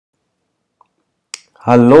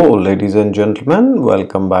Hello, ladies and gentlemen,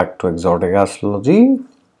 welcome back to Exotic Astrology.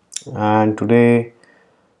 And today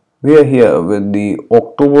we are here with the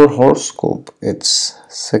October horoscope. It's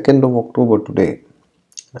 2nd of October today,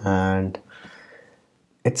 and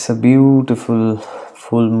it's a beautiful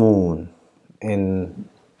full moon in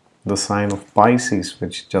the sign of Pisces,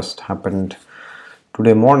 which just happened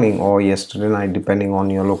today morning or yesterday night, depending on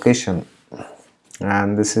your location.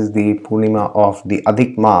 And this is the Purnima of the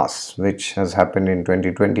Adhik Mas, which has happened in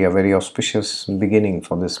 2020, a very auspicious beginning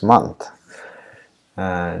for this month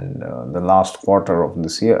and the last quarter of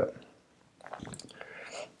this year.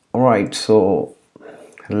 All right, so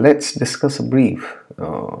let's discuss a brief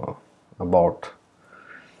about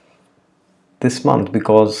this month,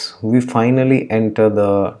 because we finally enter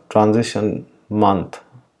the transition month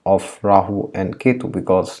of Rahu and Ketu,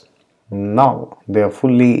 because now they are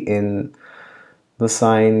fully in the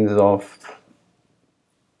signs of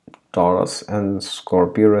Taurus and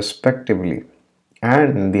Scorpio respectively.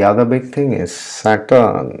 And the other big thing is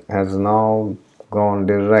Saturn has now gone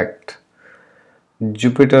direct.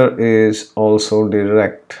 Jupiter is also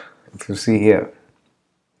direct. If you see here,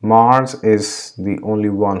 Mars is the only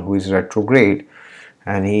one who is retrograde,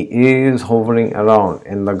 and he is hovering around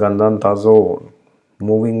in the Gandanta zone,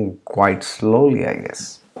 moving quite slowly, I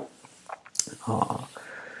guess.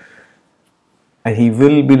 And he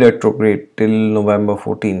will be retrograde till November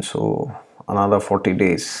 14, so another 40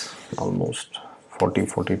 days, almost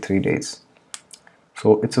 43 days.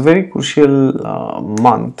 So it's a very crucial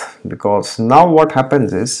month, because now what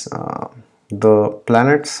happens is the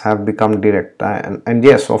planets have become direct, and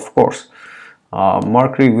yes, of course,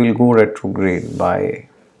 Mercury will go retrograde by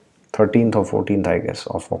 13th or 14th, I guess,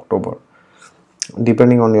 of October,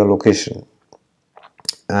 depending on your location.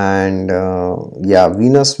 And yeah,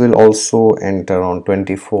 Venus will also enter on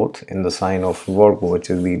 24th in the sign of Virgo, which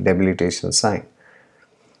is the debilitation sign.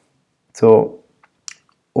 So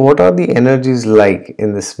what are the energies like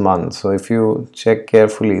in this month? So if you check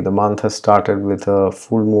carefully, the month has started with a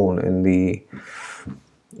full moon in the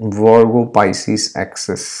Virgo Pisces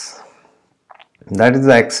axis. That is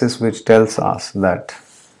the axis which tells us that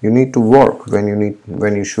you need to work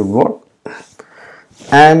when you should work,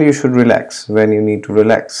 and you should relax when you need to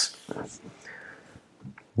relax.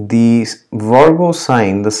 The Virgo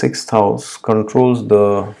sign, the 6th house, controls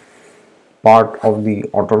the part of the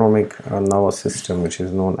autonomic nervous system, which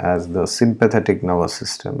is known as the sympathetic nervous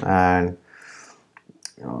system, and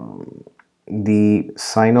the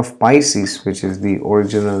sign of Pisces, which is the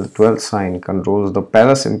original 12th sign, controls the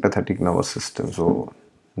parasympathetic nervous system. So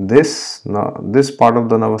this part of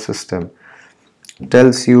the nervous system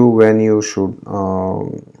tells you when you should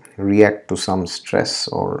react to some stress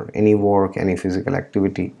or any work, any physical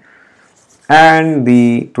activity. And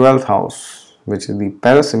the 12th house, which is the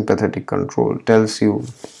parasympathetic control, tells you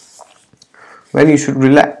when you should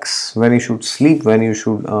relax, when you should sleep, when you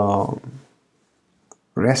should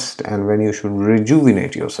rest, and when you should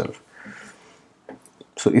rejuvenate yourself.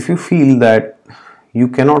 So if you feel that you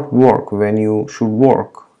cannot work when you should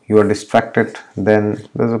work, you are distracted, then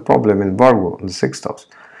there's a problem in Virgo, the 6th house.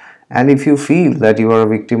 And if you feel that you are a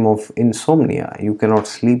victim of insomnia, you cannot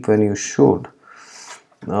sleep when you should,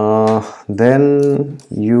 then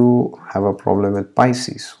you have a problem with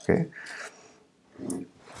Pisces. Okay,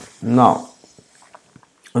 now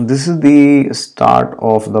this is the start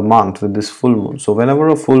of the month with this full moon. So whenever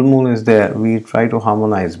a full moon is there, we try to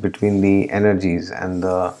harmonize between the energies and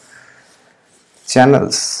the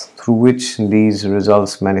channels through which these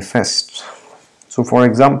results manifest. So for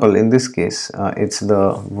example, in this case, it's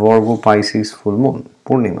the Virgo Pisces full moon,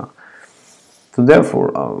 Purnima. So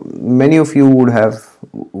therefore, many of you would have,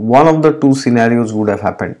 one of the two scenarios would have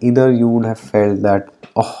happened. Either you would have felt that,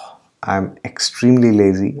 oh, I'm extremely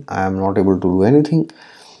lazy, I am not able to do anything,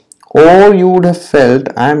 or you would have felt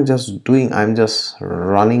I'm just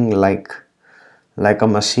running like a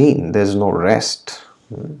machine, there's no rest,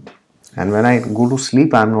 and when I go to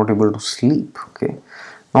sleep, I'm not able to sleep. Okay,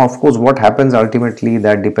 now of course what happens ultimately,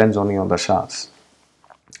 that depends on your dashas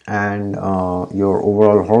and your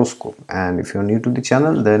overall horoscope. And if you're new to the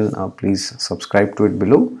channel, then please subscribe to it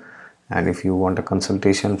below, and if you want a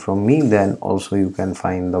consultation from me, then also you can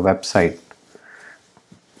find the website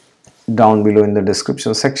down below in the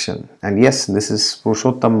description section. And yes, this is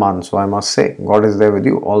Purushottam month, so I must say God is there with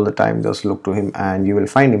you all the time. Just look to him and you will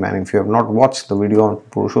find him. And if you have not watched the video on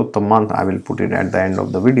Purushottam month, I will put it at the end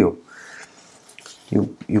of the video.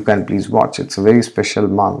 You can please watch. It's a very special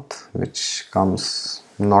month which comes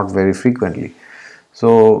not very frequently.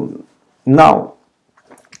 So now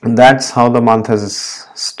that's how the month has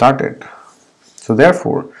started. So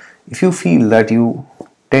therefore, if you feel that you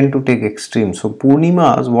tend to take extremes. So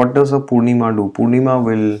Purnimas, what does a Purnima do? Purnima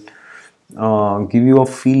will give you a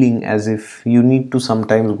feeling as if you need to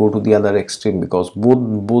sometimes go to the other extreme, because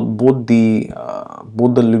both the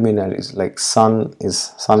luminaries, like sun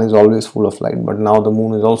is always full of light, but now the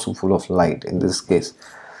moon is also full of light in this case.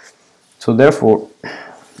 So therefore,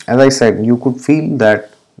 as I said, you could feel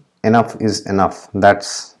that enough is enough.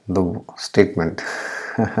 That's the statement.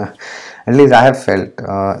 At least I have felt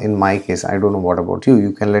in my case. I don't know what about you.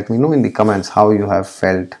 You can let me know in the comments how you have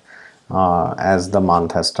felt as the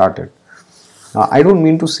month has started. I don't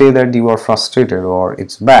mean to say that you are frustrated or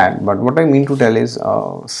it's bad, but what I mean to tell is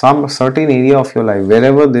some certain area of your life,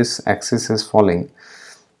 wherever this axis is falling,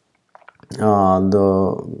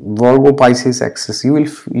 the Virgo Pisces axis,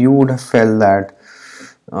 you would have felt that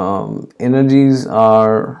energies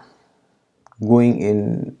are going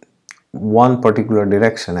in one particular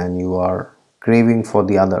direction and you are craving for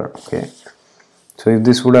the other. Okay, so if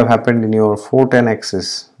this would have happened in your 410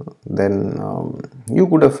 axis, then you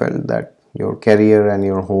could have felt that your career and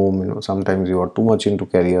your home, sometimes you are too much into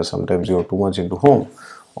career, sometimes you are too much into home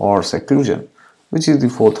or seclusion, which is the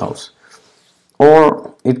fourth house.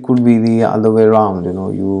 Or it could be the other way around,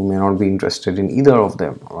 you may not be interested in either of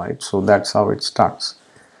them, right? So that's how it starts.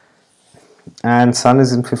 And sun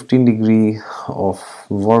is in 15 degree of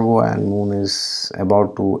Virgo and moon is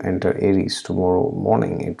about to enter Aries. Tomorrow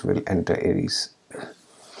morning it will enter Aries.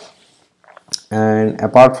 And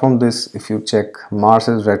apart from this, if you check, Mars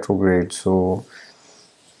is retrograde, so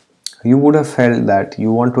you would have felt that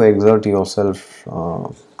you want to exert yourself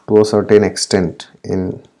to a certain extent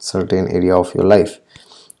in certain area of your life.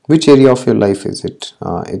 Which area of your life is it?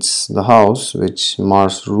 It's the house which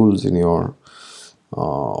Mars rules in your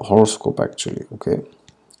horoscope actually. Okay,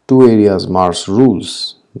 two areas Mars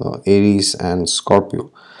rules, Aries and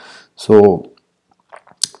Scorpio. So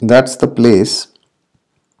that's the place.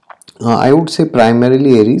 I would say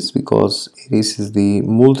primarily Aries, because Aries is the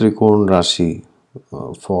Mool Trikon Rashi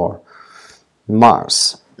for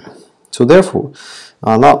Mars. So therefore,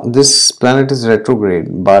 now this planet is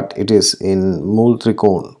retrograde, but it is in Mool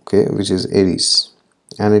Trikon, okay, which is Aries,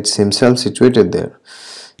 and it's himself situated there,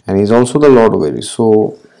 and he's also the Lord of Aries.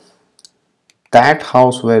 So that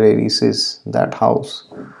house where Aries is, that house,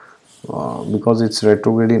 because it's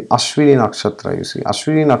retrograde in Ashwini Nakshatra, you see,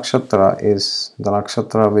 Ashwini Nakshatra is the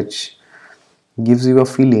nakshatra which gives you a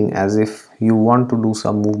feeling as if you want to do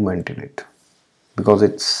some movement in it, because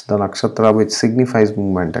it's the nakshatra which signifies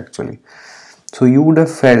movement actually. So you would have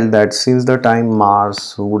felt that since the time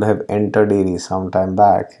Mars would have entered Aries some time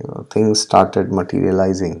back, things started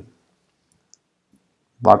materializing.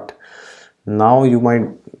 But now you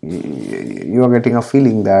are getting a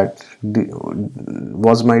feeling that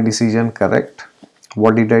was my decision correct?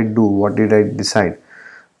 What did I do? What did I decide?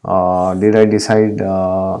 Did I decide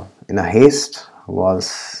in a haste?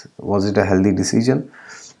 Was it a healthy decision?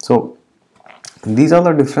 So these are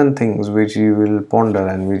the different things which you will ponder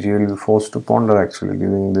and which you will be forced to ponder actually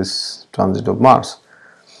during this transit of Mars.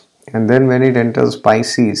 And then when it enters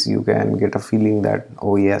Pisces, you can get a feeling that,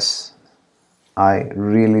 oh yes, I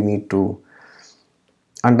really need to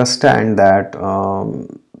understand that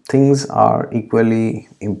things are equally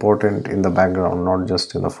important in the background, not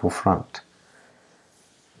just in the forefront.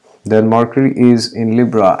 Then Mercury is in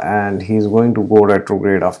Libra and he is going to go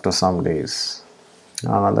retrograde after some days,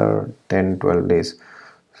 another 10-12 days.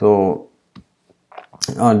 So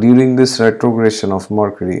during this retrogression of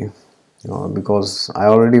Mercury, because I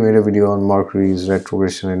already made a video on Mercury's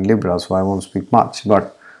retrogression in Libra, so I won't speak much,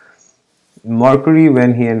 but Mercury,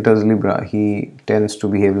 when he enters Libra, he tends to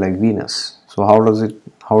behave like Venus. So how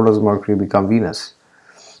does Mercury become Venus?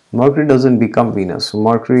 Mercury doesn't become Venus. So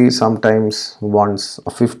Mercury sometimes wants a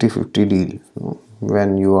 50-50 deal,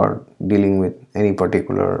 when you are dealing with any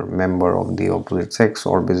particular member of the opposite sex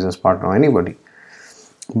or business partner or anybody.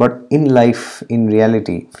 But in life, in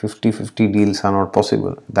reality, 50-50 deals are not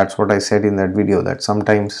possible. That's what I said in that video, that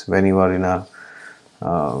sometimes when you are in a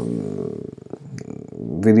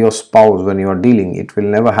with your spouse, when you are dealing, it will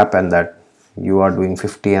never happen that you are doing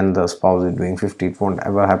 50 and the spouse is doing 50. It won't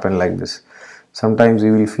ever happen like this. Sometimes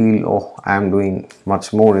you will feel, oh, I am doing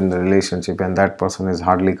much more in the relationship and that person is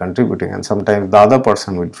hardly contributing, and sometimes the other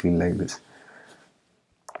person will feel like this.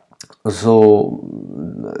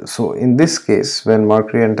 So in this case, when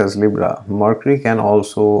Mercury enters Libra, Mercury can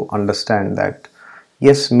also understand that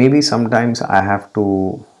yes, maybe sometimes I have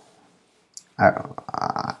to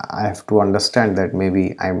understand that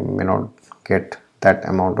maybe I may not get that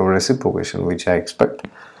amount of reciprocation which I expect,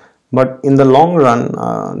 but in the long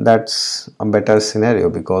run that's a better scenario,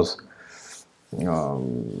 because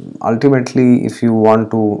Ultimately, if you want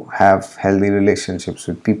to have healthy relationships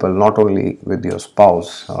with people, not only with your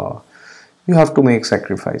spouse, you have to make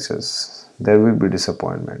sacrifices. There will be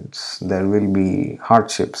disappointments, there will be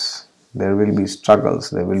hardships, there will be struggles,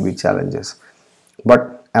 there will be challenges,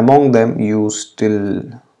 but among them you still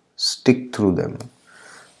stick through them.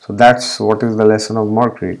 So that's what is the lesson of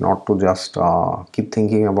Mercury, not to just keep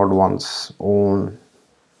thinking about one's own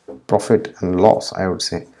profit and loss, I would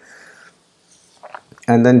say.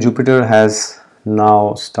 And then Jupiter has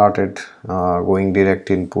now started going direct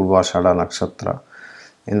in Purvashada Nakshatra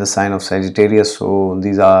in the sign of Sagittarius. So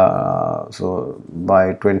these are so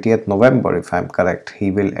by 20th November, if I'm correct,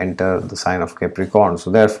 he will enter the sign of Capricorn.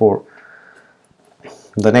 So therefore,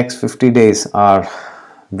 the next 50 days are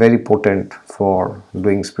very potent for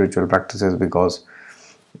doing spiritual practices, because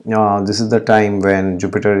this is the time when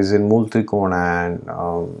Jupiter is in Mool Trikona,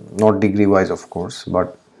 and not degree wise, of course,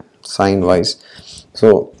 but sign wise.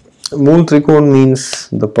 So Mool Trikona means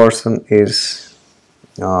the person is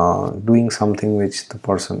doing something which the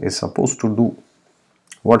person is supposed to do.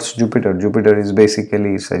 What's Jupiter? Jupiter is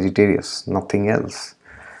basically Sagittarius, nothing else.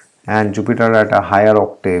 And Jupiter at a higher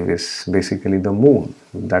octave is basically the moon.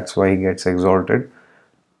 That's why he gets exalted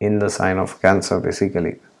in the sign of Cancer,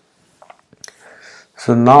 basically.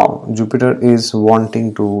 So now Jupiter is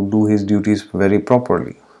wanting to do his duties very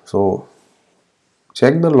properly. So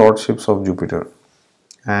check the lordships of Jupiter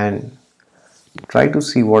and try to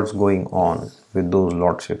see what's going on with those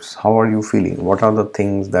lordships. How are you feeling? What are the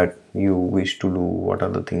things that you wish to do? What are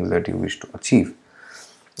the things that you wish to achieve?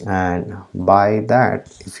 And by that,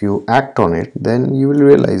 if you act on it, then you will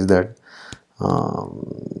realize that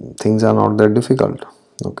things are not that difficult.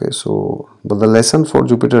 Okay, so but the lesson for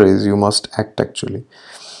Jupiter is you must act actually.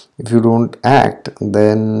 If you don't act,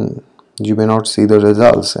 then you may not see the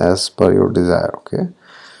results as per your desire. Okay,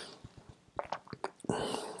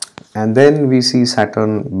 and then we see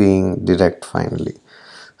Saturn being direct finally.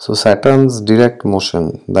 So Saturn's direct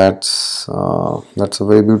motion, that's a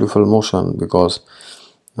very beautiful motion, because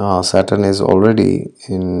Saturn is already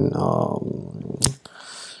in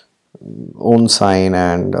own sign,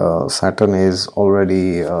 and Saturn is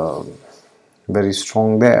already very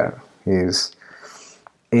strong there. He is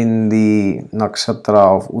in the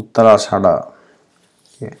nakshatra of Uttarashada.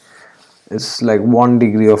 Okay. It's like 1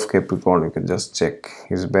 degree of Capricorn, you can just check,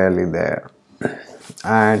 he's barely there.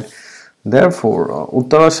 And therefore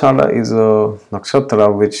Uttarashada is a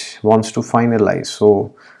nakshatra which wants to finalize.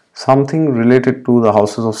 So something related to the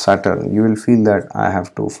houses of Saturn, you will feel that I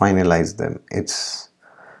have to finalize them. It's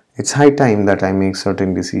high time that I make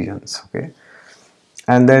certain decisions. Okay,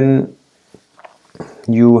 and then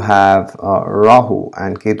you have Rahu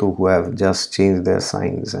and Ketu, who have just changed their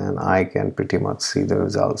signs, and I can pretty much see the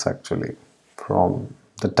results actually from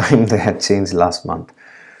the time they had changed last month.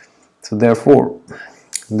 So therefore,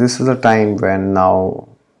 this is a time when now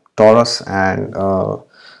Taurus and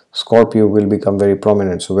Scorpio will become very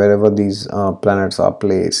prominent. So wherever these planets are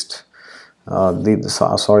placed,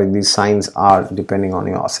 these signs are depending on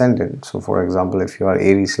your ascendant. So for example, if you are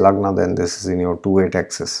Aries Lagna, then this is in your 2-8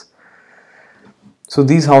 axis. So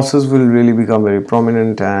these houses will really become very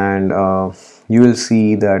prominent, and you will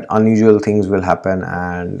see that unusual things will happen.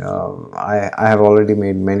 And I have already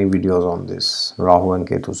made many videos on this Rahu and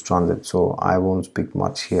Ketu's transit, so I won't speak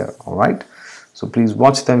much here. Alright, so please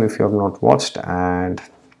watch them if you have not watched, and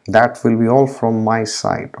that will be all from my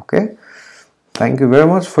side. Okay, thank you very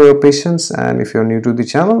much for your patience, and if you're new to the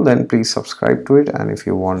channel, then please subscribe to it. And if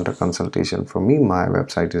you want a consultation from me, my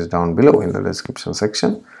website is down below in the description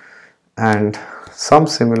section, and some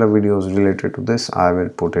similar videos related to this I will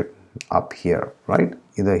put it up here, right,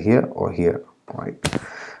 either here or here. Right,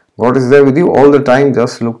 God is there with you all the time.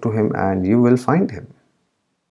 Just look to him and you will find him.